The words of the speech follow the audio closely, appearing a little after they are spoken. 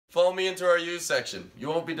Follow me into our used section. You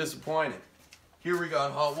won't be disappointed. Here we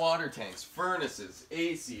got hot water tanks, furnaces,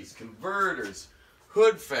 ACs, converters,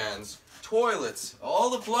 hood fans, toilets, all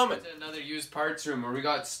the plumbing. Another used parts room where we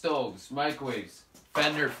got stoves, microwaves,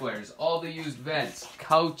 fender flares, all the used vents,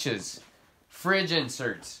 couches, fridge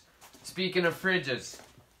inserts. Speaking of fridges,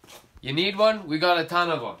 you need one? We got a ton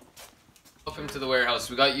of them. Welcome to the warehouse.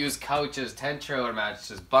 We got used couches, tent trailer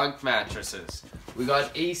mattresses, bunk mattresses. We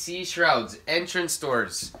got AC shrouds, entrance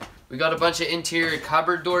doors. We got a bunch of interior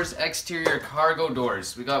cupboard doors, exterior cargo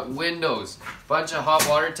doors. We got windows, bunch of hot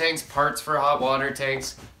water tanks, parts for hot water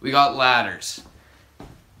tanks. We got ladders.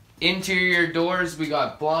 Interior doors, we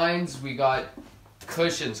got blinds, we got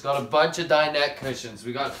cushions, got a bunch of dinette cushions.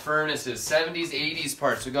 We got furnaces, 70s, 80s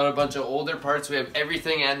parts. We got a bunch of older parts. We have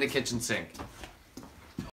everything and the kitchen sink.